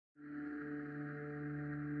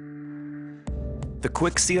The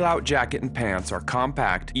quick seal-out jacket and pants are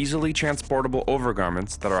compact, easily transportable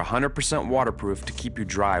overgarments that are 100% waterproof to keep you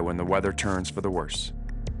dry when the weather turns for the worse.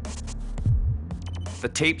 The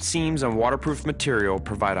taped seams and waterproof material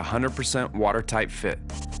provide a 100% watertight fit.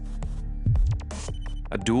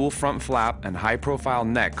 A dual front flap and high-profile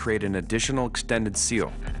neck create an additional extended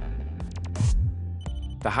seal.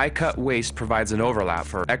 The high-cut waist provides an overlap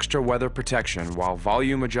for extra weather protection, while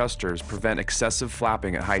volume adjusters prevent excessive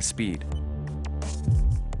flapping at high speed.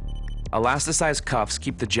 Elasticized cuffs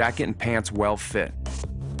keep the jacket and pants well fit,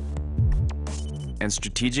 and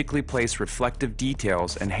strategically placed reflective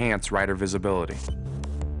details enhance rider visibility.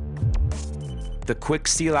 The quick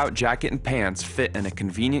seal-out jacket and pants fit in a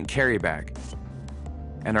convenient carry bag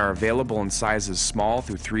and are available in sizes small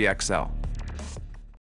through 3XL.